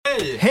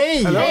Hej!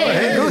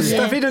 Hej!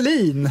 Gustaf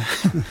Fridolin!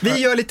 Vi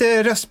gör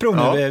lite röstprov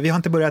nu, vi har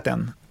inte börjat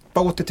än.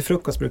 Vad åt du till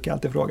frukost brukar jag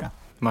alltid fråga.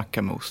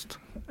 Mackamost.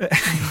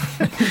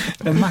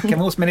 En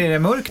mackamost, men är det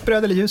mörkt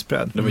bröd eller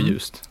ljusbröd? Det var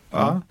ljust.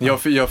 Ja.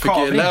 Jag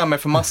fick lära mig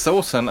för massa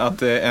år sedan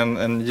att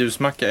en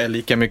ljusmacka är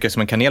lika mycket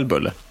som en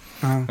kanelbulle.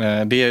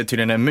 Det är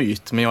tydligen en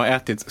myt, men jag har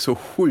ätit så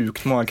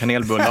sjukt många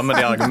kanelbullar med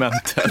det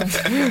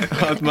argumentet.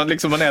 Att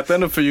man äter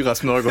ändå 4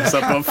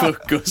 smörgåsar på en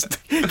frukost.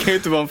 Det kan ju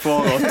inte vara en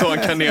fara att ta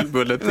en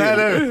kanelbulle till.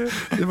 Nej,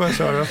 det är bara att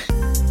köra.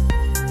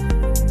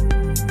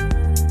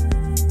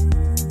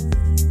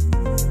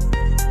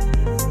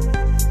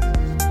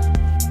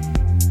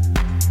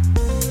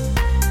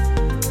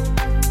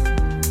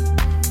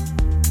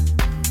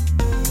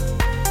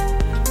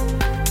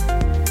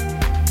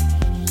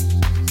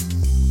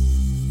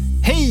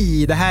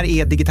 Hej, det här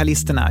är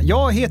Digitalisterna.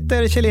 Jag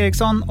heter Kjell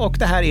Eriksson och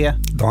det här är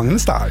Daniel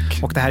Stark.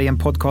 Och det här är en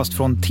podcast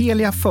från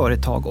Telia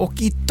Företag. Och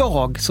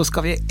idag så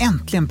ska vi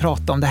äntligen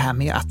prata om det här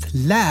med att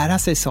lära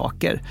sig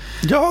saker.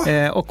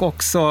 Ja. Och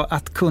också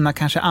att kunna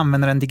kanske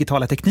använda den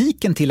digitala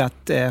tekniken till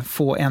att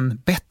få en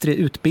bättre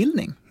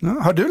utbildning.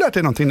 Ja, har du lärt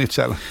dig någonting nytt,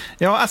 Kjell?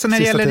 Ja, alltså när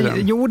det Sista gäller,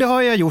 tiden. jo det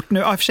har jag gjort nu.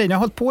 Ja, för sig, jag har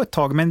hållit på ett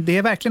tag, men det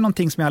är verkligen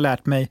någonting som jag har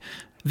lärt mig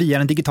via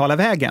den digitala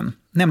vägen,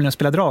 nämligen att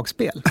spela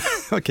dragspel.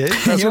 Okej,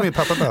 det som min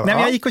pappa behöver. Nej,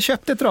 men jag gick och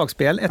köpte ett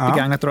dragspel, ett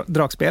begagnat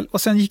dragspel,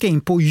 och sen gick jag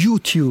in på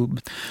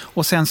YouTube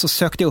och sen så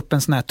sökte jag upp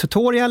en sån här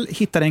tutorial,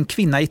 hittade en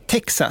kvinna i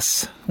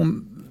Texas.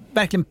 Hon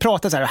verkligen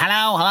pratade så här: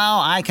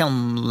 hello, I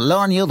can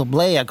learn you to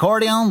play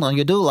accordion and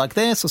you do like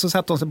this. Och så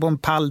satt hon sig på en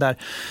pall där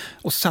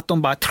och så satt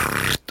hon bara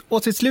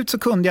och till slut så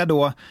kunde jag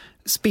då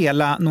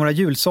spela några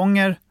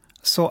julsånger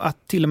så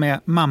att till och med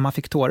mamma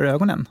fick tårar i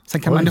ögonen.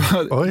 Sen kan man då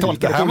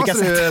tolka det på olika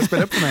sätt. Det här måste du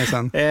spela upp för mig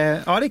sen.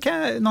 Ja, det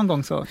kan jag någon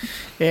gång så.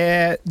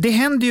 Det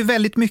händer ju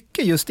väldigt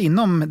mycket just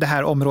inom det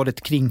här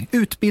området kring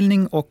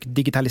utbildning och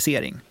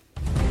digitalisering.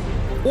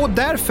 Och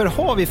därför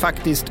har vi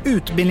faktiskt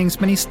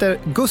utbildningsminister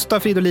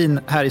Gustaf Fridolin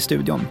här i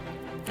studion.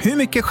 Hur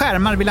mycket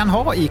skärmar vill han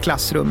ha i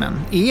klassrummen?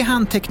 Är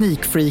han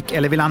teknikfreak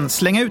eller vill han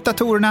slänga ut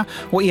datorerna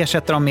och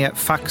ersätta dem med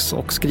fax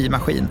och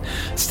skrivmaskin?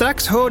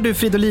 Strax hör du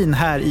Fridolin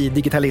här i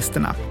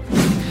Digitalisterna.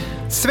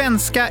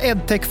 Svenska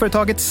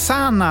edtech-företaget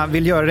Sana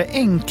vill göra det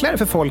enklare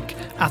för folk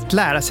att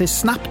lära sig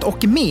snabbt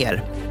och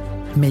mer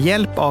med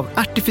hjälp av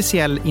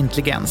artificiell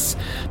intelligens.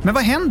 Men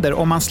vad händer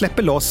om man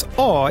släpper loss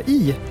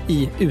AI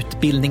i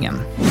utbildningen?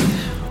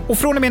 Och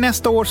från och med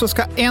nästa år så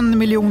ska 1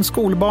 miljon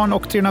skolbarn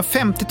och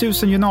 350 000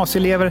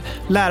 gymnasieelever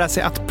lära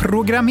sig att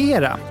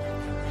programmera.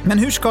 Men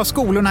hur ska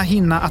skolorna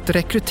hinna att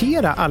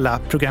rekrytera alla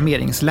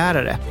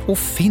programmeringslärare? Och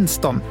finns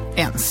de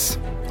ens?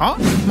 Ja,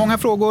 många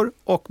frågor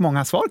och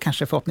många svar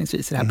kanske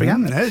förhoppningsvis i det här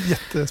programmet. Det är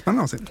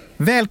jättespännande.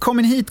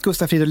 Välkommen hit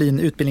Gustaf Fridolin,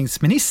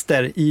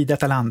 utbildningsminister i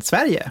detta land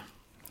Sverige.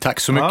 Tack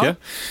så mycket.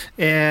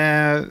 Ja.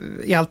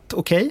 Är allt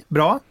okej?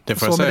 Bra? Det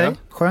får jag säga. Dig.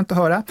 Skönt att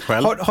höra.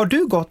 Själv. Har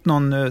du gått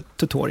någon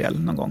tutorial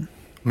någon gång?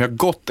 Om jag har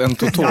gått en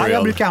tutorial? Ja,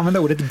 jag brukar använda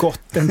ordet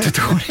gått en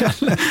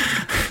tutorial.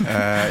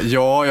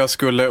 Ja, jag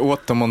skulle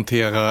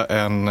återmontera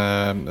en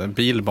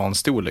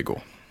bilbarnstol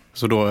igår.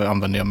 Så då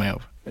använde jag mig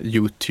av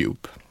YouTube.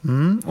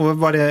 Och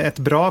var det ett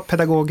bra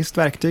pedagogiskt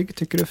verktyg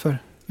tycker du för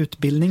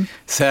utbildning?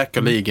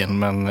 Säkerligen,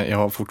 men jag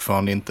har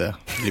fortfarande inte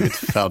blivit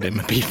färdig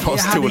med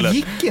bilbarnstolen. Ja, det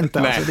gick inte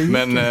alltså.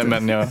 Nej,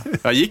 men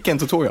jag gick en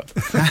tutorial.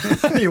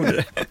 Det gjorde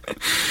det.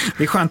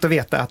 Det är skönt att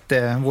veta att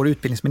vår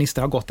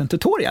utbildningsminister har gått en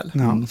tutorial.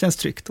 Ja. Känns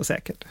tryggt och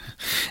säkert.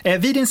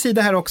 Vid din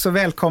sida här också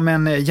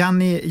välkommen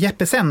Janni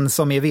Jeppesen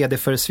som är vd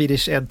för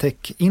Swedish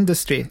EdTech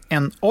Industry.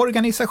 En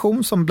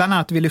organisation som bland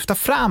annat vill lyfta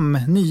fram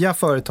nya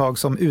företag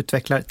som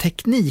utvecklar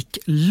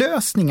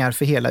tekniklösningar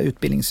för hela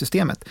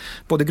utbildningssystemet.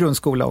 Både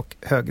grundskola och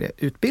högre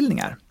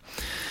utbildningar.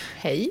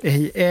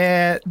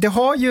 Hej. Det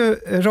har ju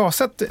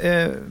rasat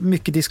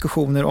mycket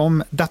diskussioner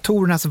om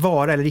datorernas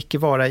vara eller icke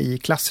vara i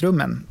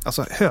klassrummen.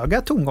 Alltså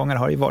höga tongångar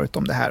har ju varit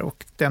om det här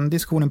och den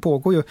diskussionen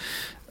pågår ju.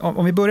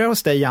 Om vi börjar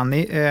hos dig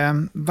Janni,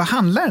 vad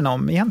handlar den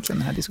om egentligen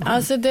den här diskussionen?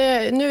 Alltså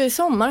nu i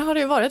sommar har det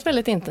ju varit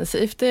väldigt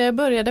intensivt. Det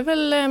började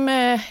väl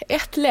med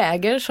ett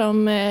läger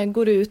som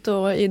går ut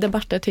och i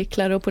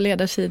debattartiklar och på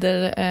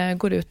ledarsidor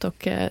går ut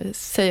och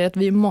säger att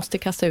vi måste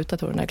kasta ut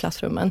datorerna i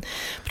klassrummen.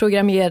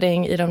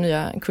 Programmering i de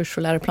nya kurs-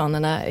 och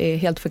läroplanerna är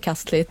helt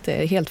förkastligt,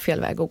 helt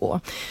fel väg att gå.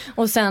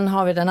 Och sen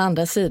har vi den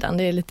andra sidan,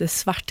 det är lite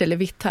svart eller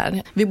vitt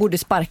här. Vi borde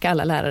sparka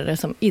alla lärare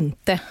som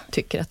inte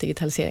tycker att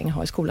digitalisering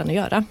har i skolan att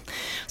göra.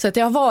 Så att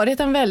det har varit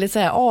en väldigt så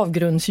här,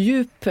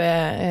 avgrundsdjup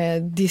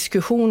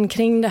diskussion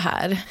kring det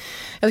här.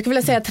 Jag skulle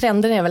vilja säga att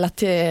trenden är väl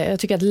att jag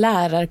tycker att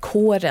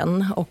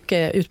lärarkåren och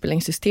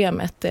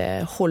utbildningssystemet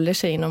håller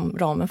sig inom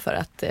ramen för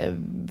att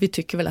vi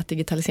tycker väl att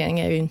digitalisering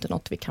är ju inte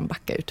något vi kan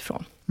backa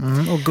utifrån.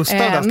 Och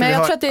Gustav, men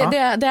jag tror att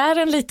det är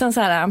en liten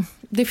så här,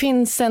 det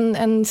finns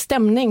en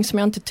stämning som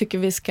jag inte tycker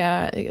vi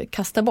ska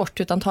kasta bort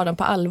utan ta den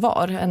på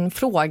allvar. En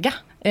fråga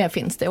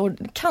finns det och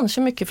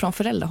kanske mycket från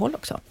föräldrahåll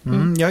också.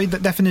 Jag är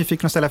därför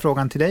nyfiken att ställa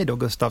frågan till dig då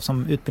Gustav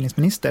som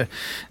utbildningsminister.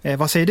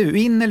 Vad säger du?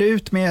 In eller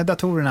ut med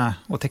datorerna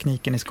och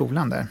tekniken i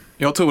skolan där?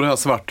 Jag tror det här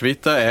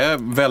svartvita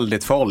är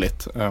väldigt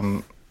farligt.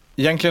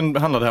 Egentligen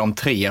handlar det här om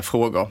 3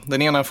 frågor.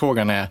 Den ena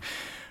frågan är: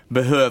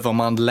 behöver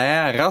man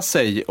lära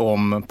sig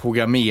om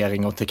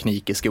programmering och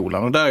teknik i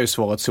skolan? Och där är ju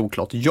svaret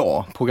såklart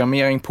ja.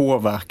 Programmering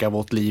påverkar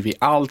vårt liv i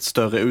allt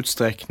större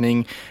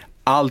utsträckning.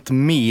 Allt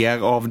mer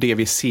av det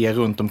vi ser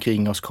runt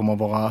omkring oss kommer att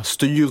vara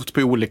styrt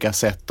på olika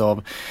sätt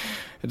av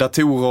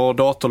datorer,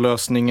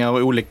 datorlösningar och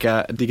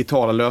olika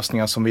digitala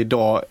lösningar som vi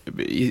idag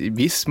i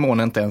viss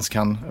mån inte ens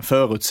kan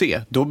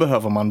förutse. Då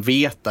behöver man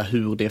veta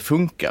hur det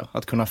funkar.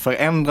 Att kunna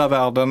förändra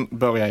världen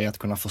börjar i att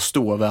kunna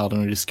förstå världen,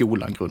 och i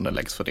skolan grunden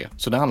läggs för det.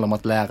 Så det handlar om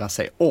att lära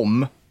sig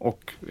om,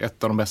 och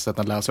ett av de bästa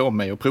sätten att lära sig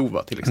om är att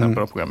prova, till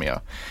exempel att programmera.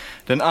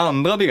 Den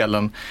andra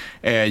delen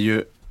är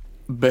ju: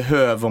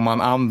 behöver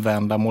man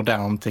använda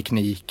modern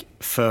teknik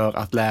för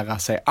att lära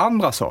sig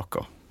andra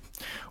saker?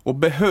 Och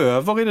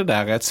behöver i det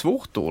där är ett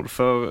svårt ord,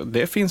 för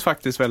det finns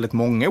faktiskt väldigt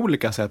många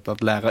olika sätt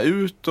att lära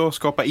ut och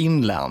skapa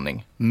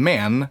inlärning.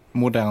 Men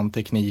modern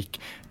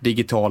teknik,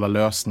 digitala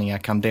lösningar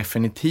kan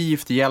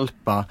definitivt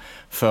hjälpa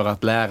för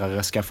att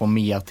lärare ska få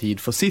mer tid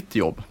för sitt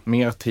jobb.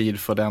 Mer tid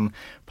för den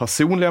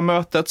personliga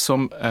mötet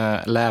som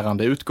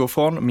lärande utgår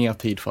från, mer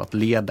tid för att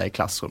leda i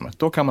klassrummet.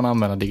 Då kan man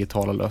använda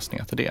digitala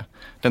lösningar till det.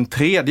 Den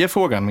tredje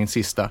frågan, min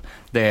sista,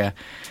 det är: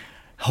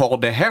 har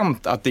det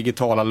hänt att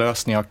digitala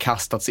lösningar har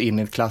kastats in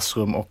i ett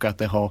klassrum och att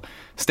det har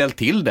ställt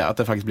till det, att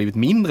det faktiskt blivit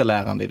mindre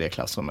lärande i det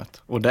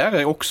klassrummet? Och där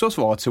är också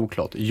svaret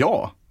såklart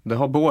ja. Det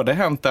har både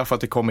hänt därför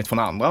att det kommit från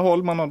andra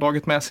håll, man har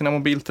dragit med sina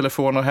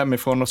mobiltelefoner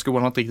hemifrån och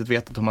skolan har inte riktigt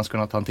vetat hur man ska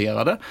kunna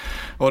hantera det.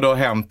 Och det har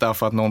hänt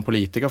därför att någon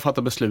politiker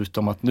fattar beslut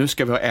om att nu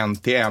ska vi ha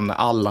 1-till-1,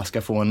 alla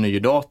ska få en ny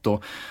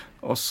dator.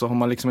 Och så har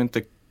man liksom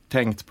inte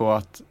tänkt på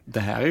att det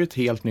här är ju ett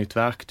helt nytt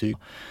verktyg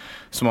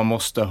som man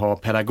måste ha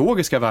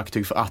pedagogiska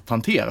verktyg för att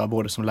hantera,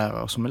 både som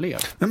lärare och som elev.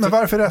 Men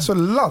varför är det så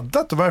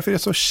laddat och varför är det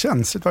så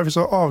känsligt? Varför är det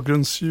så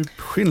avgrundsdjup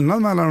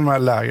skillnad mellan de här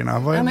lägena?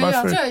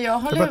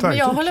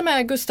 Jag håller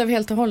med Gustav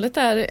helt och hållet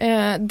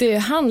där. Det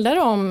handlar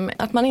om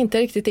att man inte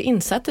riktigt är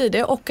insatt i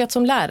det, och att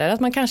som lärare att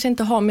man kanske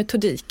inte har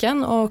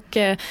metodiken och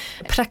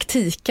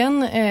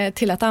praktiken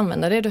till att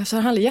använda det. Så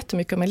det handlar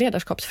jättemycket om en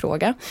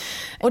ledarskapsfråga.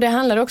 Och det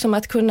handlar också om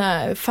att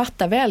kunna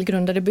fatta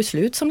välgrundade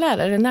beslut som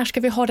lärare. När ska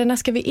vi ha det, när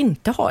ska vi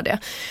inte ha det?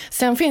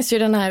 Sen finns ju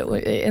den här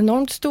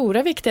enormt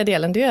stora viktiga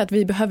delen, det är att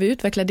vi behöver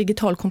utveckla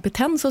digital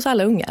kompetens hos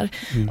alla ungar.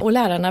 Och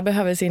lärarna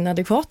behöver sin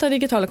adekvata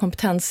digitala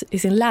kompetens i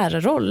sin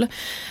lärarroll.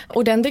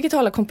 Och den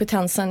digitala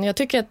kompetensen, jag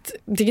tycker att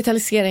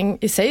digitalisering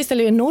i sig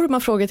ställer enorma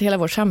frågor till hela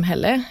vårt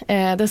samhälle.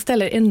 Den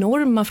ställer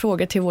enorma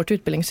frågor till vårt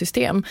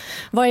utbildningssystem.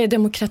 Vad är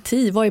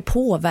demokrati? Vad är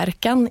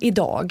påverkan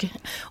idag?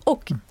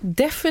 Och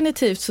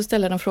definitivt så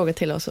ställer den frågor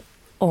till oss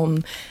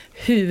om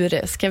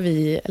hur ska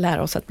vi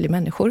lära oss att bli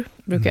människor,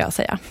 brukar jag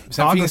säga.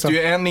 Sen finns det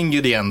ju en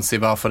ingrediens i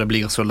varför det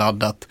blir så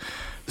laddat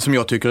som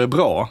jag tycker är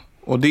bra.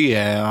 Och det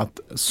är att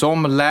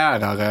som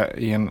lärare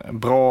i en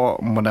bra,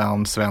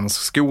 modern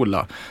svensk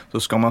skola så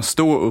ska man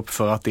stå upp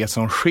för att det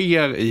som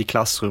sker i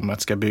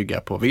klassrummet ska bygga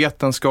på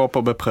vetenskap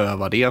och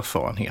beprövad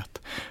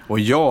erfarenhet. Och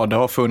ja, det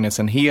har funnits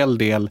en hel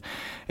del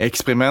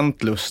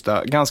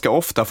experimentlusta, ganska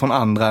ofta från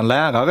andra än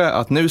lärare,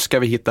 att nu ska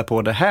vi hitta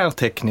på det här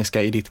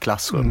tekniska i ditt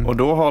klassrum. Och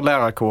då har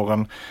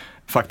lärarkåren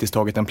faktiskt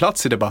tagit en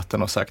plats i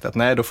debatten och sagt att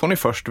nej, då får ni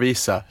först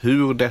visa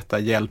hur detta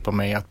hjälper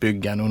mig att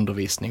bygga en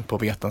undervisning på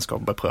vetenskap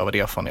och beprövad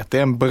erfarenhet. Det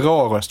är en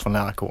bra röst från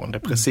lärarkåren. Det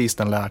är precis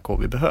den lärarkår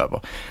vi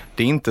behöver.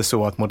 Det är inte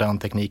så att modern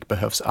teknik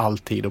behövs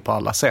alltid och på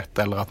alla sätt,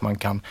 eller att man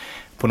kan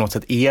på något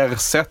sätt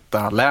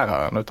ersätta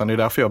läraren, utan det är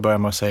därför jag börjar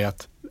med att säga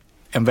att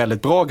en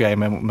väldigt bra grej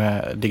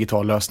med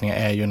digitala lösningar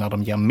är ju när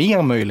de ger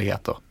mer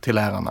möjligheter till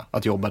lärarna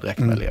att jobba direkt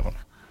med eleverna.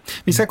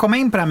 Vi ska komma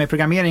in på det här med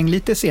programmering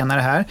lite senare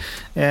här.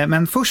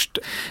 Men först,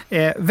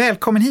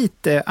 välkommen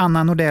hit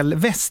Anna Nordell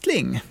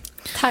Westling.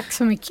 Tack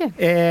så mycket.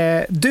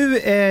 Du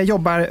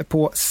jobbar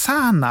på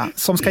Sana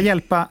som ska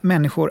hjälpa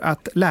människor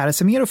att lära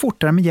sig mer och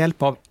fortare med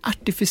hjälp av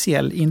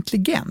artificiell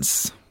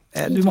intelligens.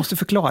 Du måste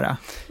förklara.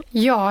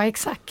 Ja,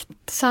 exakt.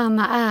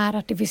 Sana är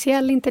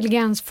artificiell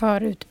intelligens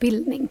för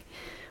utbildning.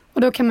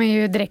 Och då kan man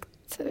ju direkt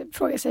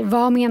fråga sig,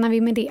 vad menar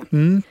vi med det?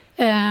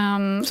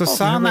 Så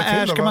Sana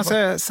är, ska man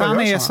säga,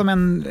 Sana är som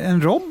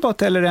en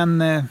robot eller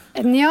en...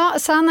 Ja,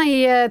 Sana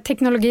är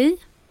teknologi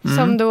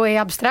som då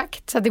är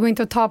abstrakt, så det går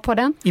inte att ta på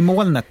den. I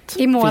molnet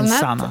finns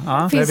Sana.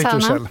 Ja. Finns det är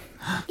viktigt Sana.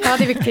 Ja,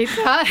 det är viktigt.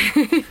 Ja.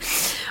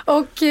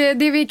 Och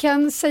det vi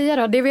kan säga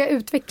då, det vi har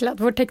utvecklat,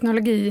 vår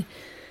teknologi,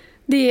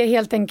 det är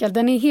helt enkelt,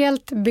 den är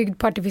helt byggd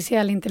på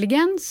artificiell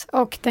intelligens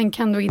och den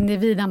kan då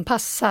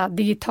individanpassa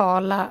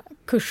digitala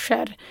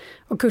kurser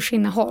och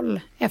kursinnehåll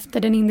efter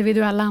den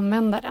individuella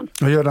användaren.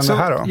 Vad gör den det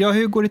här då? Ja,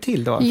 hur går det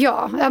till då?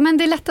 Ja, men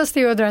det lättaste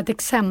är att dra ett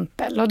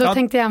exempel. Och då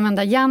tänkte jag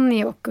använda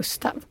Janni och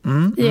Gustav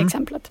i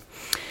exemplet.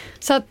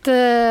 Så att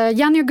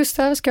Janni och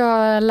Gustav ska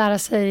lära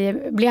sig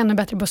bli ännu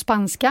bättre på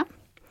spanska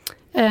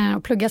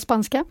och plugga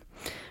spanska.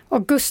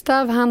 Och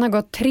Gustav, han har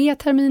gått 3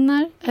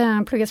 terminer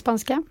plugga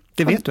spanska.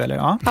 Det vet du eller?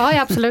 Ja,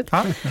 ja absolut.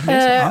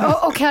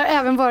 Och har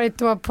även varit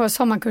då på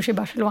sommarkurs i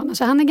Barcelona.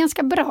 Så han är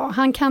ganska bra.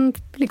 Han kan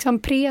liksom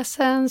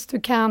presens,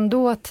 du kan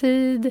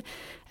dåtid,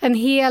 en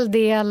hel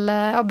del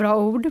av bra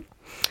ord.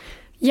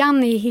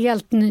 Janni är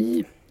helt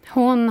ny.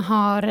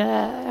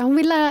 Hon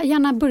vill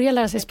gärna börja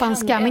lära sig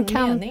spanska, men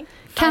kan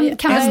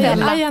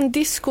beställa. Hay un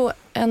disco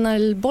en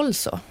el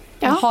bolso.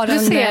 Jag Ja, har du en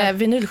ser.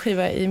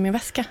 vinylskiva i min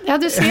väska. Ja,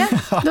 du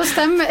ser. Då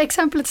stämmer,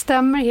 exemplet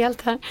stämmer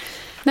helt här.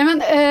 Nej,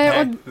 men...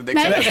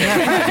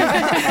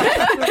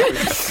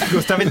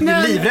 Gustav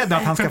är livrädd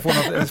att han ska få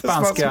något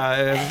spanska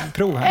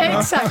prov här.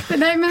 Exakt.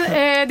 Nej, men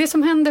det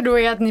som händer då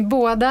är att ni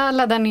båda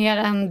laddar ner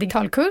en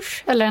digital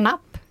kurs eller en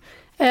app.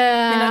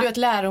 Menar du ett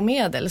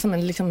läromedel som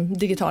en liksom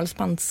digital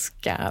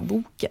spanska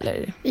bok?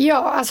 Eller? Ja,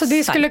 alltså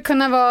det skulle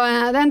kunna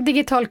vara en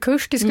digital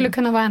kurs, det skulle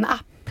kunna vara en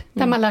app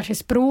där man lär sig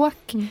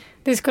språk.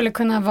 Det skulle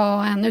kunna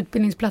vara en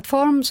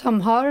utbildningsplattform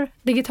som har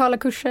digitala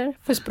kurser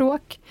för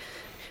språk.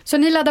 Så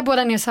ni laddar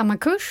båda ner samma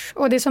kurs,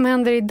 och det som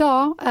händer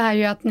idag är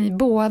ju att ni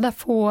båda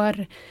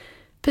får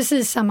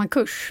precis samma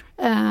kurs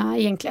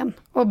egentligen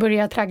och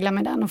börjar traggla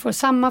med den och får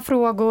samma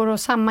frågor och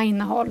samma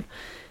innehåll.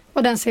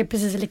 Och den ser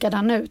precis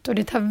likadan ut, och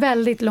det tar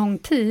väldigt lång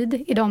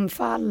tid i de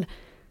fall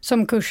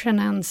som kursen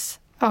ens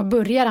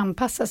börjar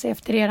anpassa sig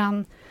efter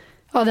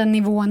den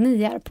nivå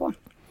ni är på.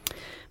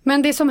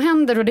 Men det som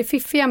händer, och det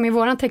fiffiga med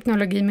vår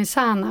teknologi med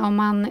Sana, om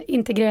man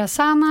integrerar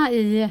Sana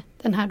i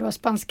den här då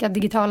spanska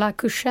digitala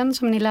kursen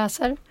som ni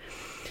läser,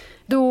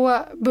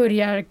 då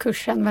börjar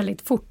kursen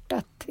väldigt fort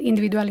att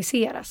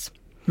individualiseras.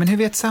 Men hur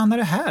vet Sana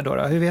det här då?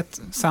 Hur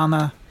vet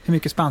Sana hur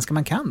mycket spanska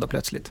man kan då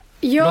plötsligt?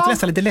 Ja, det låter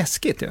nästan lite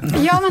läskigt ju.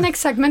 Ja, men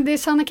exakt. Men det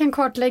Sana kan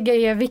kartlägga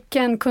är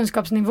vilken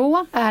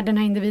kunskapsnivå är den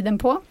här individen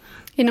på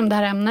inom det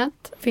här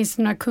ämnet. Finns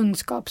det några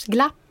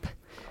kunskapsglapp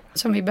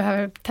som vi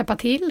behöver täppa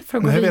till för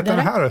att gå vidare? Hur vet den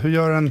det här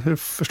då? Hur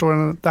förstår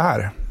den det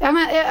här? Ja,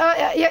 men,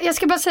 jag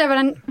ska bara säga vad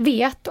den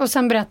vet och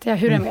sen berättar jag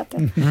hur den vet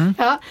det.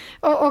 Ja,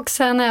 och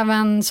sen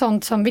även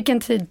sånt som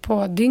vilken tid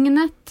på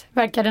dygnet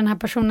verkar den här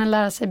personen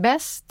lära sig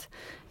bäst,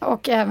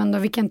 och även då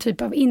vilken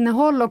typ av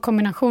innehåll och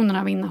kombinationen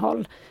av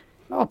innehåll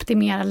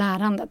optimera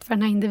lärandet för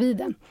den här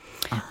individen.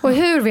 Aha. Och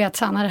hur vet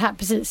Sanna det här?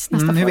 Precis,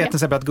 nästa fråga. Hur vet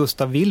den att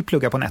Gustav vill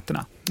plugga på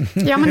nätterna?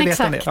 Ja, men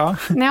exakt. Det? Ja.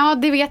 Ja,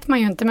 det vet man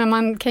ju inte, men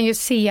man kan ju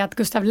se att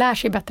Gustav lär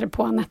sig bättre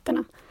på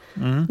nätterna.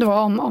 Då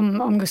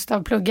om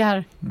Gustav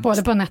pluggar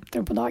både på nätter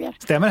och på dagar.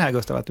 Stämmer det här,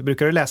 Gustav, att du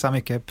brukar läsa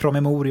mycket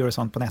promemorior och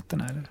sånt på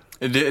nätterna?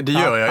 Eller? Det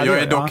gör jag. Jag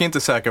är dock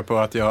inte säker på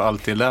att jag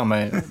alltid lär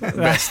mig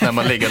bäst när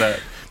man ligger där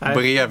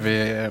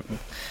bredvid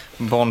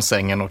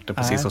barnsängen och det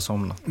precis har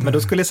somnat. Men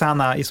då skulle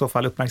Sanna i så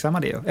fall uppmärksamma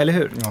det, eller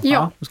hur?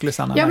 Ja, då skulle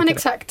Sanna men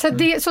exakt. Så,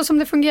 så som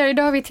det fungerar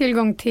idag har vi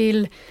tillgång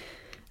till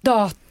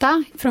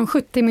data från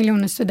 70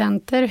 miljoner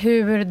studenter,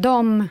 hur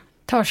de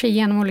tar sig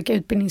igenom olika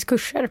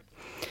utbildningskurser.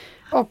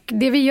 Och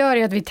det vi gör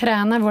är att vi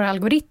tränar våra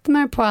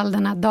algoritmer på all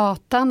den här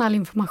datan, all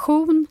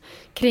information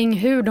kring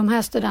hur de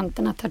här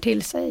studenterna tar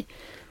till sig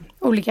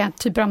olika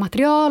typer av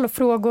material och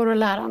frågor och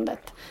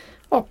lärandet.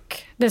 Och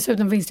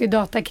dessutom finns det ju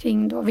data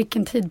kring då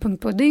vilken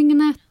tidpunkt på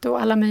dygnet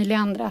och alla möjliga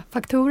andra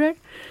faktorer.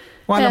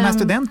 Och alla de här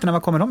studenterna, var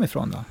kommer de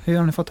ifrån då? Hur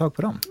har ni fått tag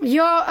på dem?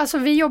 Ja, alltså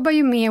vi jobbar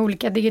ju med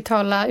olika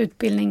digitala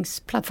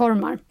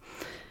utbildningsplattformar.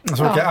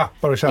 Alltså olika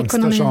appar och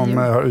tjänster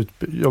som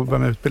jobbar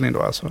med utbildning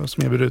då, alltså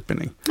som erbjuder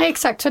utbildning.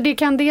 Exakt, så det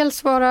kan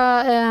dels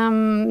vara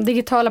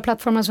digitala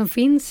plattformar som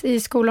finns i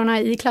skolorna,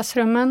 i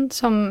klassrummen,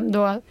 som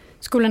då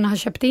skolorna har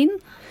köpt in.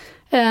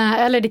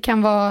 Eller det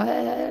kan vara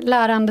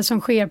lärande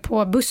som sker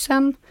på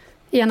bussen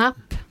i en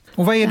app.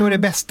 Och vad är då det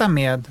bästa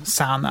med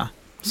Sana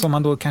som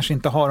man då kanske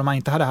inte har om man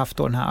inte hade haft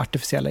då den här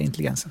artificiella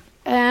intelligensen?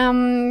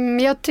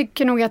 Jag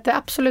tycker nog att det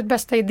absolut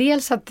bästa är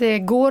dels att det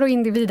går att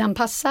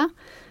individanpassa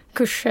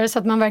kurser så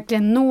att man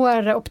verkligen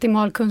når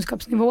optimal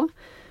kunskapsnivå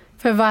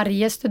för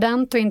varje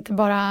student och inte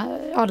bara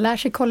lär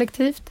sig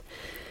kollektivt.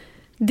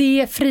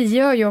 Det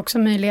frigör ju också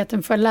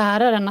möjligheten för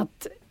läraren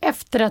att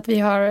efter att vi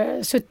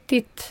har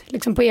suttit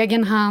liksom på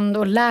egen hand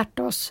och lärt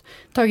oss,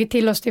 tagit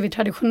till oss det vi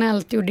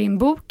traditionellt gjorde i en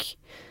bok,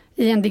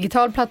 i en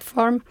digital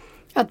plattform,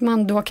 att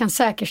man då kan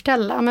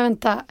säkerställa, men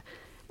vänta,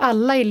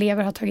 alla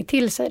elever har tagit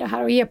till sig det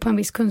här och är på en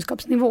viss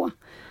kunskapsnivå.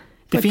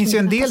 Det finns ju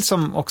en del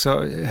som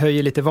också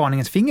höjer lite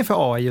varningens finger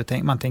för AI och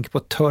man tänker på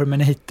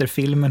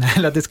Terminator-filmen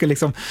eller att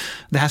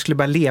det här skulle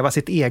bara leva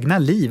sitt egna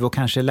liv och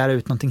kanske lära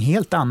ut någonting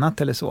helt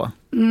annat eller så.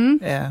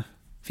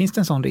 Finns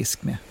det en sån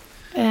risk med?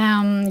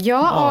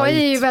 Ja,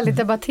 AI är ju väldigt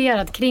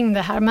debatterat kring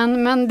det här,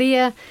 men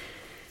det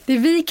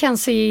vi kan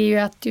se är ju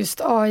att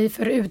just AI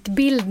för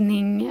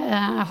utbildning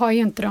har ju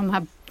inte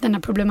den här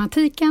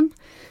problematiken.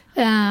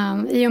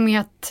 I och med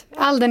att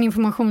all den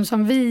information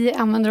som vi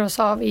använder oss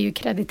av är ju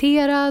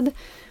krediterad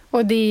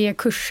och det är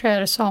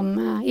kurser som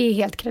är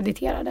helt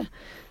krediterade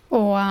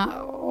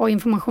och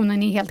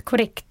informationen är helt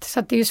korrekt. Så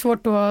att det är ju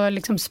svårt att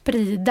liksom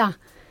sprida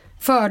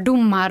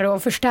fördomar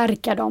och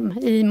förstärka dem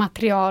i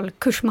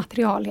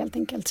kursmaterial helt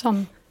enkelt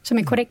som som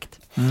är korrekt.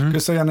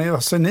 Gustav,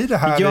 ser ni det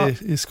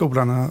här i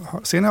skolan?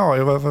 Ser ni AI?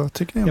 Vad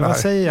tycker ni om det här? Vad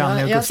säger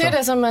Annie och Jag Gustav? ser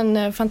det som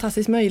en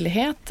fantastisk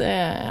möjlighet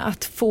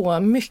att få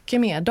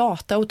mycket mer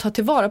data och ta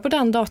tillvara på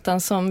den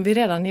datan som vi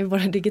redan i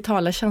våra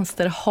digitala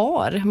tjänster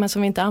har, men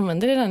som vi inte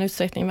använder i den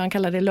utsträckning. Man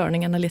kallar det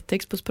learning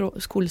analytics på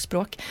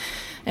skolspråk.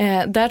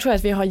 Där tror jag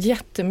att vi har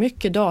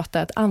jättemycket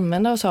data att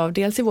använda oss av,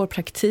 dels i vår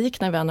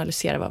praktik när vi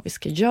analyserar vad vi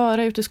ska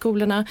göra ute i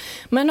skolorna,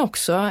 men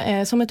också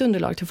som ett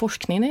underlag till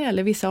forskning när det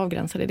gäller vissa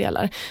avgränsade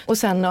delar. Och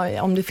sen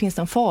om det finns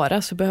en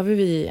fara så behöver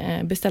vi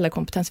beställa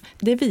kompetens.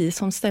 Det är vi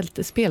som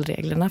ställer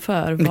spelreglerna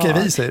för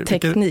vad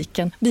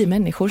tekniken, vi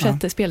människor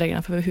sätter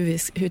spelreglerna för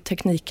hur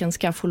tekniken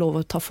ska få lov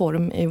att ta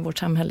form i vårt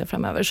samhälle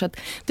framöver. Så att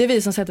det är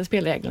vi som sätter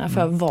spelreglerna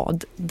för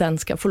vad den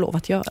ska få lov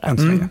att göra.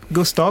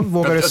 Gustav,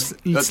 vågar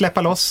du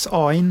släppa loss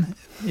AI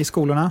i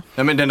skolorna?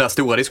 Ja, men den där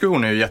stora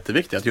diskussionen är ju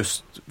jätteviktig, att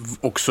just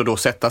också då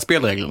sätta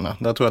spelreglerna.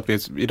 Där tror jag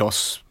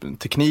att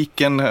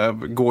tekniken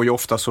går ju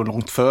ofta så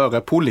långt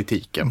före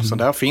politiken. Så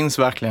där finns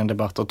verkligen en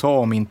debatt att ta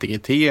om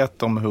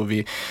integritet, om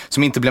hur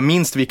som inte blir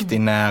minst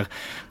viktig när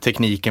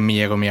tekniken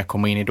mer och mer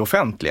kommer in i det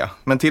offentliga.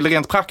 Men till det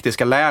rent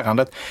praktiska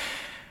lärandet,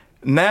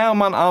 när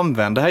man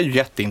använder, det här är ju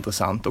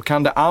jätteintressant, och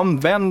kan det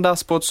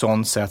användas på ett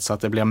sådant sätt så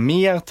att det blir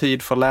mer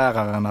tid för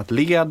läraren att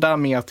leda,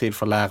 mer tid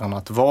för läraren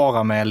att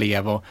vara med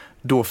elever,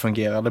 då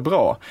fungerar det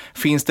bra.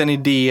 Finns det en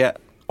idé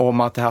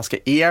om att det här ska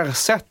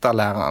ersätta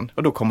läraren,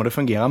 och då kommer det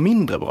fungera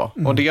mindre bra.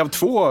 Och det är av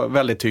två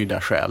väldigt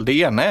tydliga skäl. Det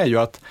ena är ju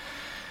att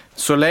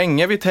så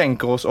länge vi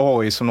tänker oss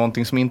AI som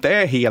någonting som inte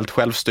är helt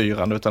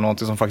självstyrande utan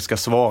någonting som faktiskt ska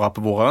svara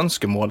på våra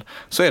önskemål,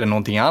 så är det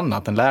någonting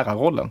annat än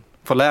lärarrollen.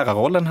 För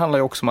lärarrollen handlar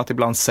ju också om att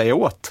ibland säga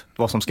åt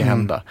vad som ska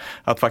hända.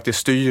 Att faktiskt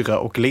styra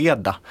och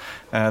leda.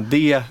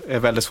 Det är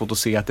väldigt svårt att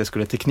se att det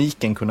skulle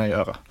tekniken kunna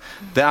göra.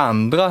 Det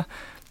andra,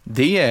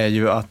 det är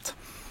ju att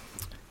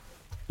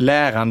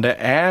lärande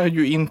är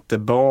ju inte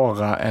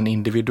bara en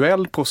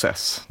individuell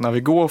process. När vi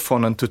går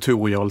från en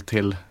tutorial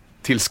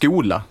till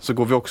skola så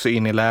går vi också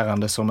in i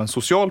lärande som en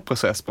social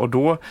process. Och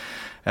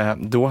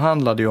då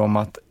handlar det ju om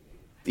att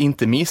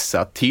inte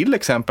missa till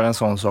exempel en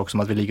sån sak som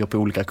att vi ligger på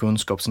olika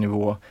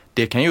kunskapsnivåer.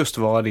 Det kan just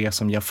vara det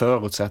som ger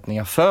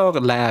förutsättningar för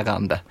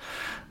lärande.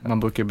 Man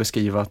brukar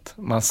beskriva att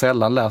man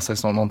sällan lär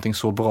sig någonting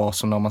så bra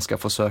som när man ska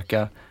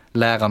försöka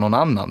lära någon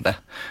annan det.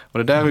 Och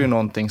det där är ju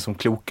någonting som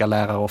kloka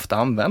lärare ofta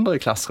använder i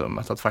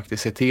klassrummet. Att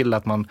faktiskt se till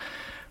att man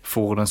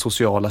får den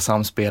sociala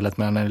samspelet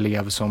med en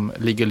elev som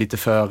ligger lite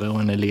före och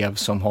en elev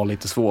som har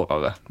lite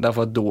svårare.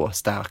 Därför att då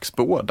stärks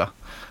båda.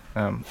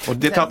 Och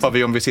det tappar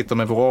vi om vi sitter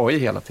med vår AI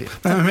hela tiden.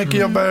 Hur mycket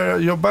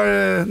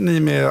jobbar ni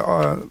med,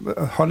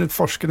 har ni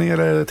forskning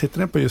eller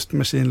tittar ni på just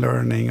machine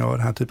learning och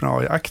den här typen av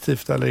AI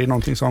aktivt, eller är det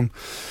någonting som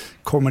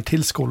kommer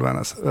till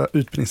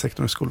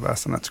utbildningssektorn och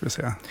skolväsendet, skulle jag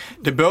säga?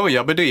 Det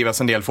börjar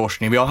bedrivas en del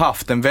forskning. Vi har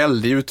haft en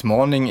väldig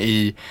utmaning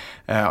i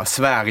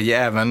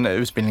Sverige, även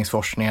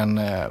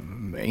utbildningsforskningen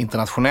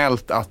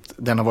internationellt, att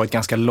den har varit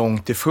ganska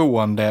långt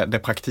ifrån det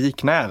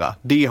praktiknära.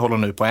 Det håller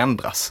nu på att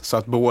ändras. Så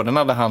att både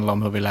när det handlar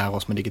om hur vi lär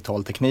oss med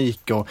digital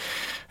teknik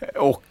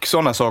och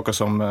sådana saker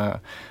som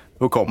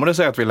hur kommer det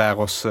sig att vi lär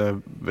oss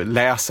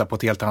läsa på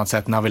ett helt annat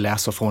sätt när vi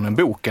läser från en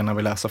bok än när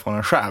vi läser från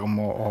en skärm,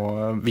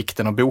 och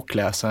vikten av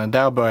bokläsande.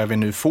 Där börjar vi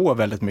nu få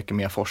väldigt mycket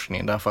mer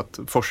forskning, därför att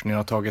forskningen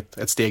har tagit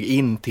ett steg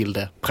in till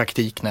det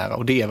praktiknära,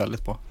 och det är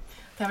väldigt bra.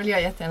 Det vill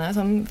jag jättegärna.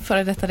 Som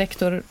före detta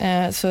rektor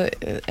så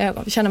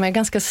jag känner mig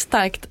ganska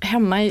starkt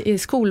hemma i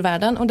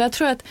skolvärlden, och där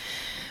tror jag att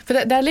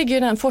för där ligger ju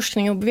den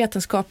forskning och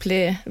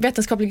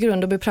vetenskaplig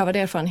grund och beprövad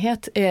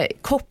erfarenhet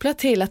kopplat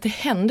till att det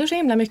händer så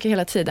himla mycket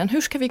hela tiden.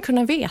 Hur ska vi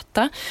kunna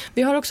veta?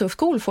 Vi har också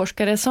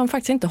skolforskare som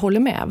faktiskt inte håller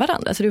med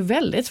varandra, så det är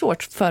väldigt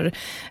svårt för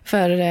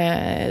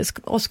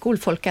oss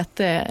skolfolk att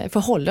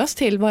förhålla oss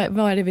till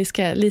vad är det vi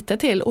ska lita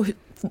till, och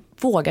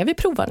vågar vi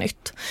prova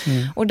nytt?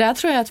 Och där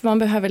tror jag att man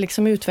behöver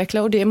liksom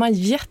utveckla, och det är man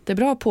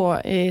jättebra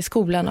på i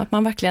skolan, att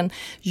man verkligen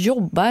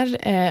jobbar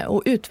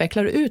och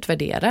utvecklar och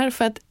utvärderar,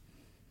 för att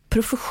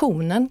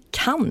professionen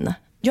kan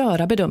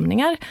göra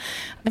bedömningar.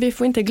 Vi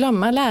får inte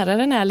glömma att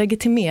läraren är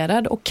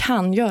legitimerad och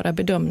kan göra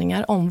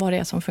bedömningar om vad det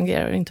är som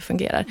fungerar och inte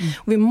fungerar.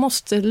 Och vi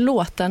måste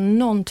låta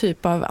någon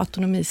typ av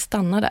autonomi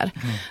stanna där.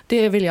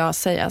 Det vill jag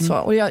säga så.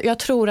 Och jag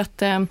tror att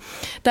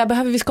där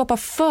behöver vi skapa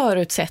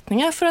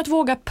förutsättningar för att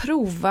våga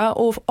prova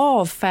och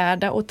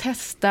avfärda och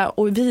testa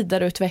och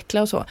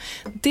vidareutveckla och så.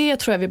 Det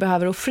tror jag vi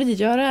behöver, att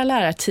frigöra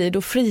lärartid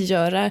och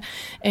frigöra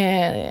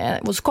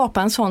och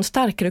skapa en sån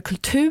starkare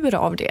kultur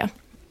av det.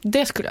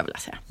 Det skulle jag vilja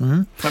säga.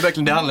 Men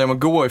verkligen, det handlar om att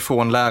gå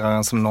ifrån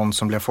läraren som någon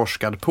som blir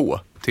forskad på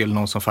till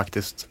någon som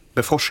faktiskt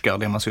beforskar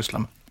det man sysslar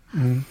med.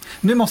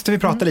 Nu måste vi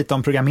prata lite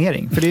om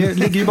programmering, för det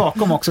ligger ju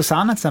bakom också.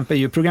 Sanna till exempel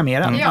är ju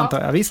programmerare,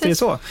 antar jag. Visst är det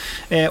så.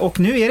 Och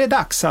nu är det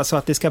dags alltså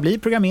att det ska bli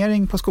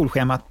programmering på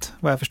skolschemat,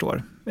 vad jag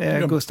förstår.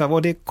 Gustav.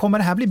 Och kommer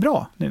det här bli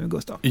bra nu,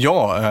 Gustav?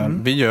 Ja,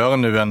 vi gör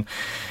nu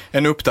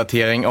en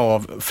uppdatering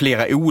av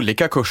flera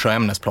olika kurser och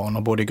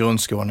ämnesplaner, både i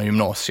grundskolan och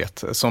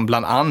gymnasiet, som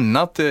bland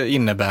annat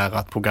innebär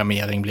att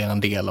programmering blir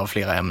en del av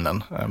flera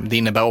ämnen. Det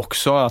innebär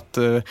också att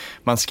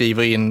man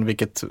skriver in,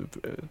 vilket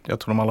jag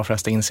tror de allra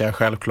flesta inser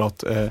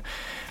självklart,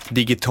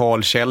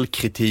 digital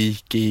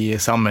källkritik i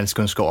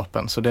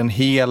samhällskunskapen. Så det är en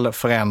hel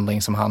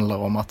förändring som handlar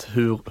om att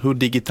hur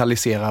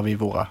digitaliserar vi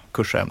våra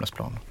kurser och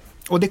ämnesplaner.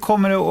 Och det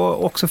kommer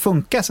att också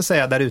funka så att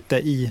säga där ute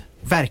i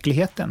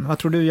verkligheten. Vad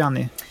tror du,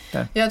 Janni?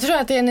 Där? Jag tror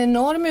att det är en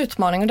enorm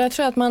utmaning och där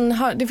tror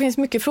jag att det finns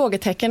mycket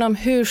frågetecken om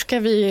hur ska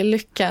vi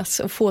lyckas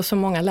och få så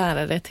många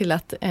lärare till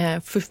att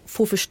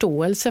få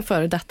förståelse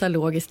för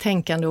datalogiskt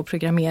tänkande och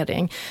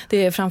programmering.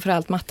 Det är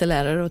framförallt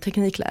mattelärare och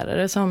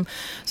tekniklärare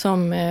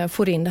som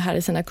får in det här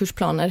i sina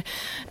kursplaner.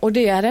 Och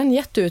det är en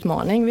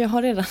jätteutmaning. Vi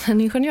har redan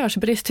en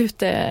ingenjörsbrist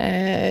ute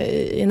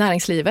i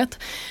näringslivet.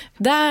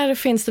 Där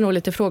finns det nog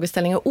lite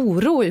frågeställningar och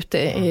oro ute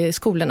i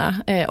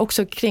skolorna.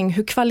 Också kring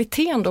hur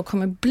kvaliteten då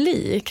kommer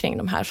bli kring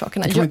de här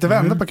sakerna. Kan vi inte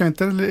vända på, kan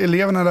inte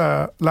eleverna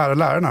lära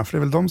lärarna? För det är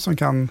väl de som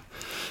kan...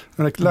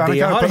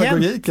 Lärarna kan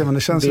pedagogiken, men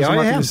det känns som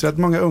att det finns rätt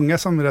många unga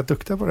som är rätt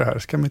duktiga på det här.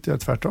 Så kan man inte göra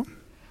tvärtom?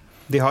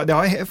 Det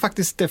har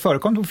faktiskt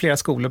förekommit på flera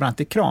skolor, bland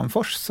annat i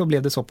Kramfors så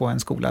blev det så på en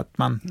skola att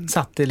man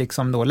satte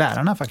liksom då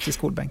lärarna faktiskt i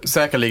skolbänken.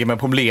 Säkerligen, med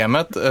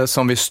problemet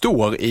som vi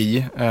står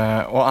i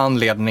och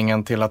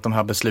anledningen till att de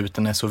här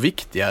besluten är så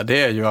viktiga,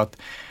 det är ju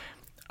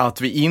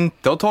att vi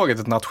inte har tagit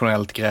ett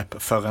nationellt grepp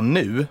förrän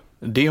nu.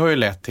 Det har ju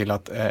lett till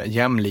att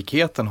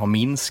jämlikheten har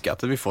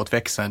minskat, att vi får ett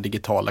växande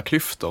digitala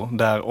klyftor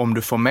där om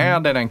du får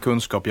med dig den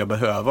kunskap jag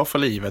behöver för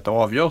livet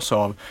avgörs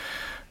av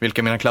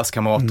vilka mina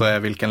klasskamrater är,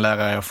 vilken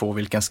lärare jag får,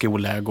 vilken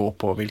skola jag går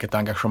på, vilket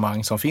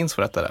engagemang som finns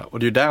för detta där. Och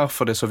det är ju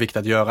därför det är så viktigt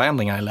att göra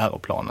ändringar i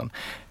läroplanen.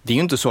 Det är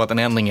ju inte så att en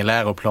ändring i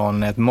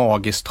läroplanen är ett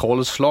magiskt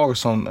trollslag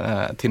som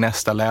till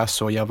nästa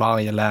läsår ger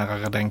varje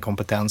lärare den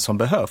kompetens som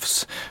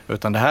behövs.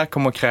 Utan det här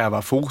kommer att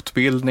kräva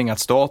fortbildning, att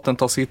staten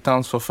tar sitt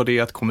ansvar för det,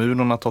 att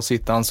kommunerna tar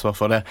sitt ansvar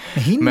för det.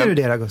 Hinner du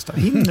det då, Gustav?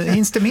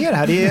 Hinns det med det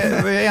här? Det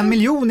är 1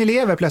 miljon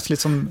elever plötsligt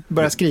som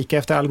börjar skrika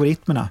efter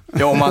algoritmerna.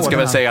 Ja, och man ska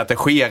väl säga att det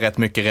sker rätt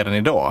mycket redan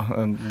idag.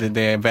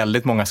 Det är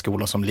väldigt många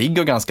skolor som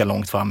ligger ganska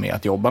långt fram med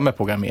att jobba med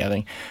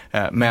programmering.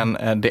 Men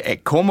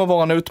det kommer att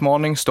vara en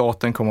utmaning.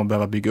 Staten kommer att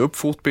behöva bygga upp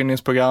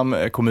fortbildningsprogram.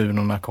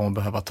 Kommunerna kommer att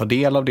behöva ta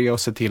del av det och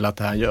se till att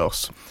det här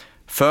görs.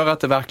 För att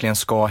det verkligen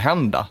ska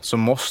hända så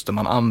måste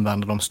man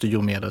använda de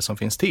styrmedel som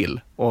finns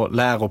till. Och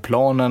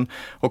läroplanen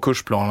och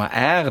kursplanerna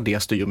är det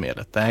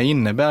styrmedlet. Det här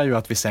innebär ju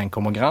att vi sen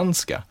kommer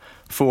granska.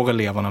 Får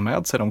eleverna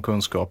med sig de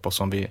kunskaper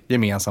som vi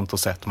gemensamt har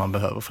sett man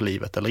behöver för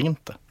livet eller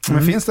inte?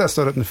 Men finns det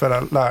stödet nu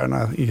för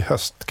lärarna i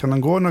höst? Kan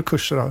de gå några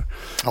kurser här?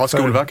 Ja,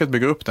 Skolverket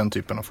bygger upp den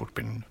typen av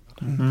fortbildning.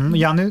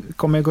 Janni,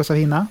 kommer Gustav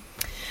hinna?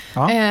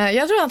 Ja.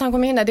 Jag tror att han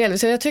kommer hinna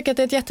delvis. Jag tycker att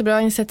det är ett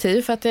jättebra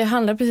initiativ för att det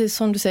handlar precis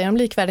som du säger om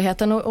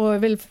likvärdigheten och jag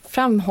vill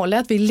framhålla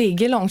att vi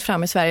ligger långt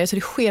fram i Sverige så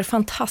det sker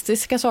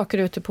fantastiska saker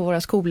ute på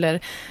våra skolor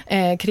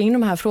kring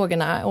de här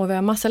frågorna och vi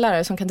har massa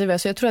lärare som kan driva.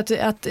 Så jag tror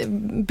att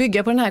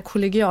bygga på den här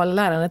kollegiala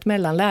lärandet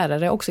mellan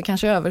lärare också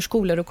kanske över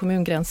skolor och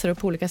kommungränser och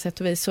på olika sätt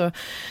och vis. Så,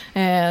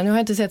 nu har jag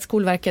inte sett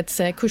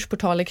Skolverkets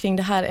kursportaler kring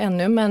det här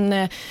ännu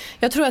men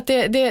jag tror att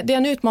det är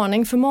en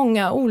utmaning för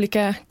många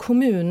olika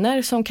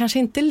kommuner som kanske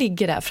inte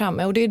ligger där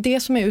framme och det är det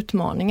som är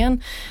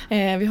utmaningen.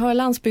 Vi har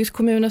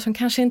landsbygdskommuner som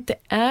kanske inte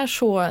är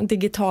så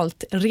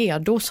digitalt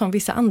redo som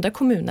vissa andra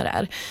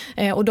kommuner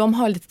är. Och de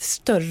har lite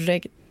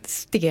större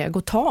steg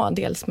att ta,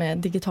 dels med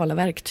digitala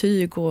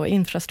verktyg och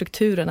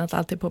infrastrukturen, att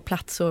allt är på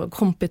plats och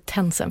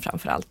kompetensen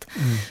framför allt.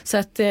 Så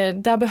att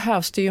där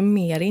behövs det ju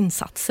mer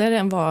insatser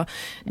än vad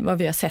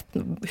vi har sett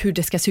hur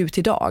det ska se ut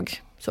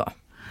idag. Så.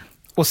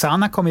 Och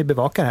Sanna kommer ju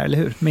bevaka det här, eller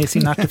hur? Med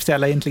sin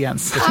artificiella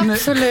intelligens.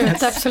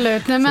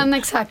 Absolut. Nej, men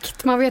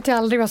exakt. Man vet ju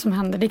aldrig vad som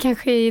händer. Det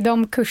kanske är i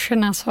de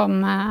kurserna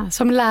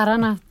som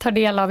lärarna tar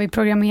del av i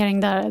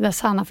programmering där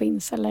Sanna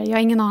finns. Eller jag har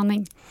ingen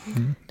aning.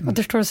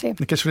 Återstår att se.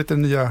 Det kanske lite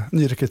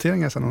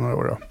nyrekryteringar sedan några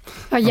år då?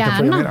 Ja,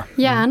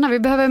 gärna. Vi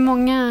behöver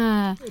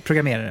många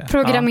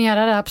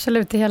programmerare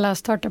absolut i hela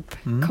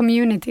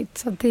startup-communityt.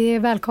 Så det är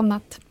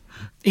välkomnat.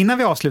 Innan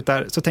vi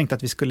avslutar så tänkte jag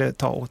att vi skulle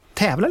ta och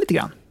tävla lite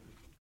grann.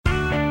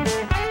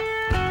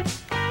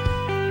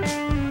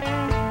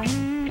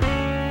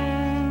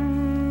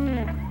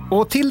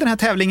 Och till den här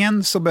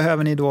tävlingen så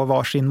behöver ni då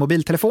varsin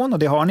mobiltelefon och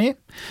det har ni.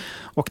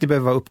 Och ni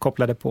behöver vara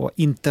uppkopplade på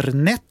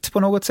internet på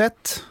något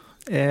sätt.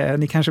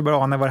 Ni kanske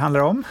bör ana vad det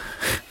handlar om.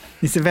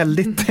 Ni ser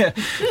väldigt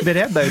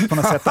beredda ut på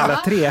något sätt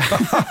alla tre.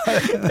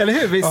 Eller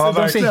hur?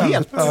 De ser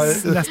helt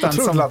nästan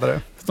som...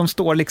 De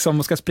står liksom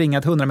och ska springa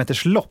ett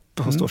 100-meters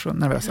lopp och står så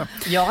nervösa.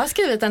 Jag har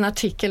skrivit en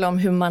artikel om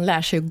hur man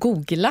lär sig att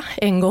googla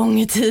en gång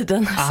i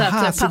tiden.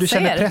 Aha, så du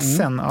känner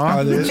pressen?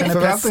 Ja, du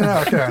känner pressen.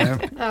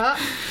 Ja.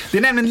 Det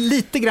är nämligen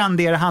lite grann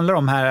det handlar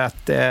om här.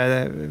 Att,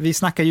 vi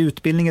snackar ju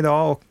utbildning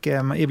idag och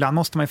ibland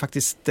måste man ju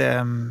faktiskt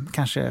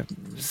kanske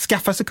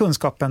skaffa sig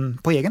kunskapen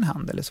på egen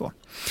hand eller så.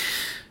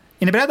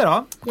 Är ni beredda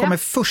då? Kommer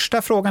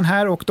första frågan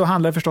här och då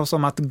handlar det förstås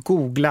om att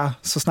googla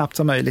så snabbt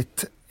som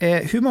möjligt.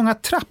 hur många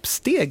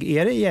trappsteg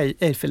är det i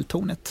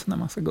Eiffeltornet när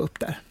man ska gå upp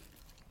där?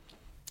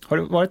 Har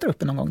du varit där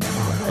uppe någon gång?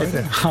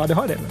 Ja, det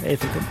har det.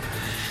 Eiffeltornet.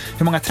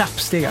 Hur många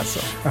trappsteg alltså?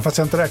 Fast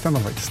jag inte räknat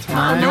dem faktiskt.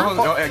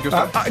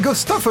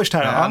 Gustav först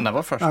här. Anna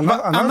var först.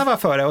 Anna var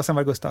före och sen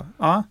var det Gustav.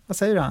 Ja, vad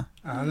säger du?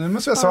 Ja, nu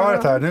måste jag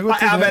svaret här. Nu går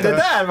men det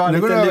där var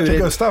lite lurigt. Nu går det över till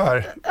lurigt. Gustav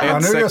här. Ja,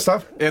 nu är det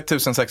Gustav.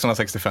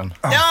 1665.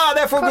 Ja,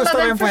 där får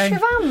Gustav en poäng.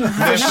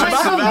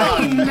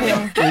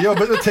 Det är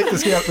jobbigt med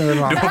tekniska hjälpmedel.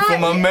 Då får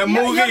man Jag var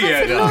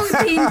memorera. för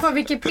långt in på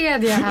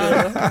Wikipedia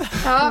här.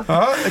 Ja.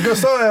 Ja,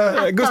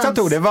 Gustav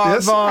tog det.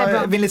 Yes.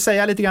 Vill ni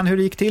säga lite grann hur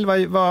det gick till?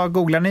 Vad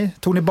googlar ni?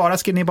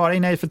 Skrev ni bara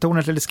in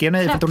Eiffeltornet eller skrev ni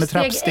Eiffeltornet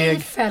trappsteg?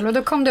 Eiffel, och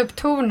då kom det upp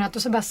tornet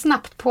och så bara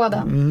snabbt på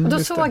den. Och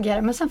då såg jag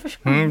det, men sen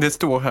försvann Det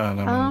står här.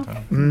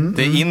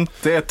 Det är inte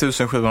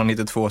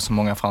 1792 som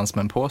många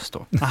fransmän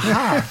påstår.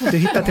 Aha, du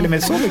hittade till och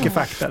med så mycket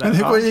fakta där. Men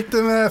hur gick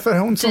det med för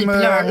hon som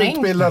är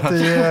utbildat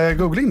i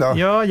googling då?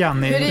 Ja,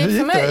 Janni. Hur det gick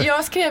för mig?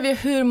 Jag skrev ju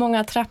hur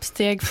många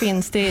trappsteg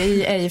finns det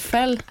i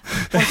Eiffel.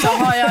 Och så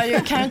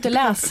kan jag inte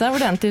läsa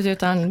ordentligt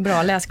utan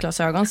bra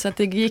läsglasögon, så att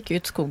det gick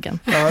ut skogen.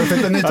 Ja, jag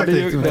tänkte en ny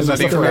taktik. Det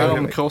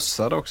är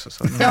krossad också.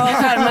 Så. Ja,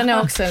 skärmen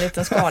är också en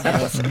liten skada.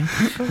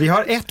 Vi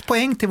har 1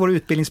 poäng till vår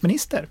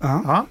utbildningsminister.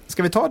 Ja,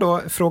 ska vi ta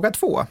då fråga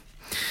 2?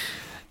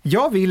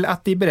 Jag vill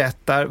att ni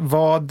berättar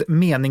vad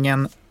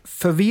meningen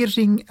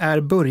förvirring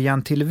är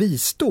början till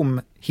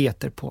visdom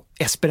heter på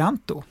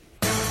esperanto.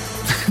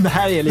 Det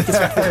här är lite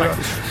svettigt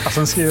faktiskt.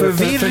 Alltså,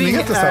 förvirring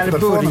är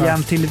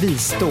början till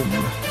visdom.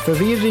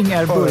 Förvirring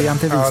är början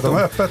till visdom. Ja, de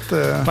har öppet.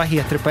 Vad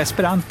heter det på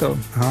esperanto?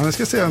 Ja, vi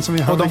ska se en som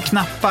vi har. Och de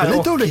knappar. Lite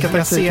och olika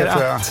jag ser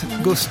taktiker, att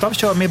Gustav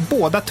kör med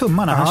båda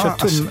tummarna. Han kör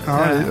tum...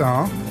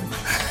 Ja.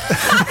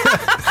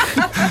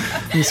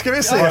 Nu ska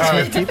vi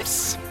se.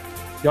 Tips.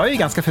 Jag är ju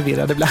ganska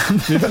förvirrad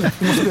ibland. Det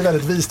måste bli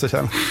väldigt vist att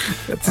känna.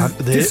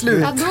 Till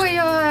slut. Ja, då är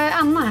jag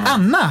Anna här.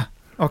 Anna!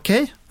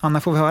 Okej.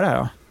 Anna får vi höra här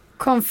då.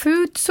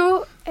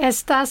 Confuso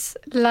estas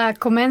la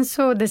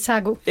comenzo de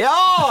sago.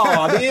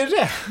 Ja, det är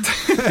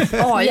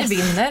rätt. AI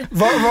vinner.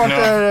 Vart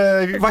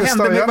är Vad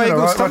hände med vad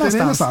är Gustav vart är ni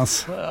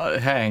någonstans?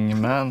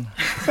 Hangman.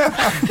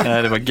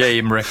 Nej, det var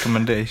game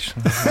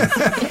recommendation.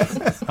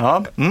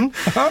 Ja.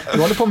 Du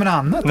håller på med något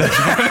annat.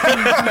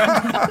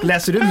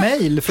 Läser du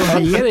mejl från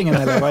regeringen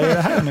eller vad är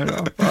det här nu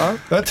då?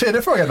 Ja.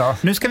 Tredje frågan då.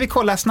 Nu ska vi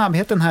kolla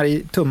snabbheten här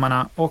i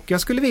tummarna och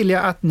jag skulle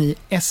vilja att ni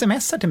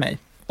smsar till mig.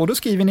 Och då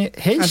skriver ni,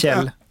 hej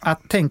Kjell,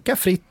 att tänka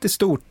fritt är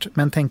stort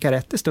men tänka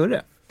rätt är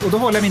större. Och då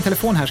håller jag min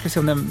telefon här, ska se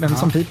om vem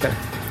som piper.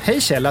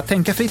 Hej Kjell, att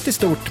tänka fritt är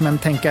stort men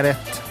tänka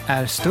rätt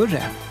är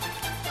större.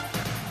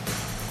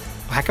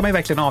 Och här kan man ju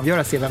verkligen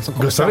avgöra, se vem som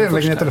kommer Gustav fram först.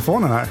 lägger ner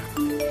telefonen här.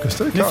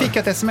 Gustav är Nu klar. fick jag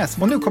ett sms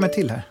och nu kommer jag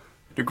till här.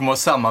 Du kommer ha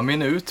samma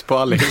minut på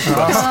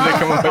allihopa. Det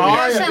kommer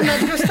Jag kände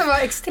att Gustav var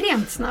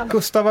extremt snabb.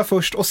 Gustav var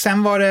först och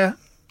sen var det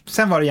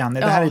Janne,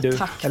 det här är du.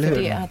 Tack eller för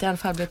hur? det, att i alla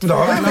fall blev Då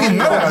har vi en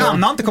vinnare.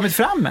 Anna har inte kommit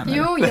fram än.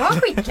 Jo, jag har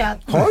skickat.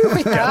 Har du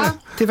skickat? Ja.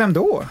 Till vem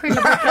då?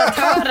 Skylla på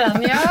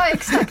operatören. Ja,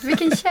 exakt.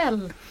 Vilken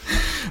Kjell.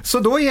 Så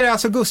då är det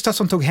alltså Gustav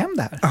som tog hem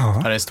det här.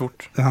 Ja, det är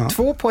stort.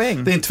 2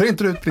 poäng. Det är inte för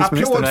inte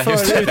utbildningsministern. Applåd Nej,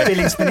 för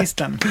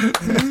utbildningsministern.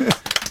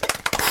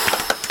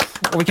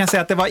 Och vi kan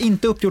säga att det var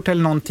inte uppgjort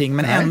eller någonting,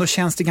 men ändå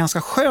känns det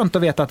ganska skönt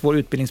att veta att vår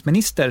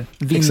utbildningsminister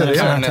vinner en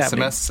sån här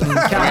tävling.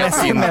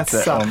 Kan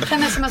smsa.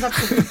 Kan smsa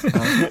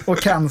på. Och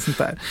kan sånt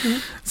där.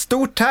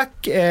 Stort tack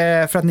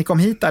för att ni kom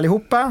hit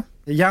allihopa.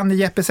 Janne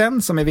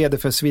Jeppesen som är vd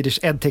för Swedish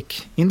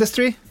EdTech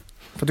Industry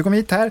för att du kom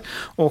hit här.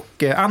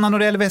 Och Anna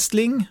Norell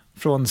Westling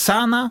från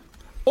Sana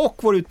och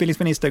vår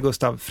utbildningsminister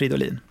Gustav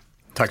Fridolin.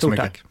 Tack så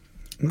mycket.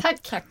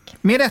 Tack.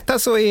 Med detta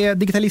så är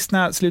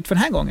Digitalisterna slut för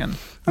den här gången.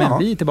 Men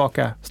vi är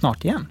tillbaka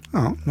snart igen.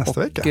 Ja, nästa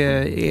vecka.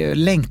 Och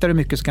längtar du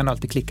mycket så kan du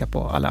alltid klicka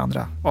på alla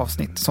andra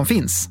avsnitt som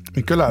finns.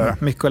 Mycket att lära.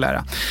 Mycket att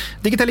lära.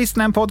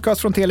 Digitalisterna är en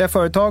podcast från Telia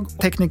Företag.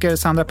 Tekniker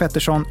Sandra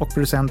Pettersson och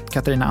producent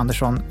Katarina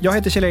Andersson. Jag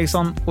heter Kjell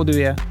Eriksson och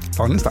du är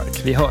Daniel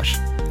Stark. Vi hörs.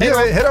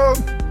 Hej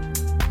då!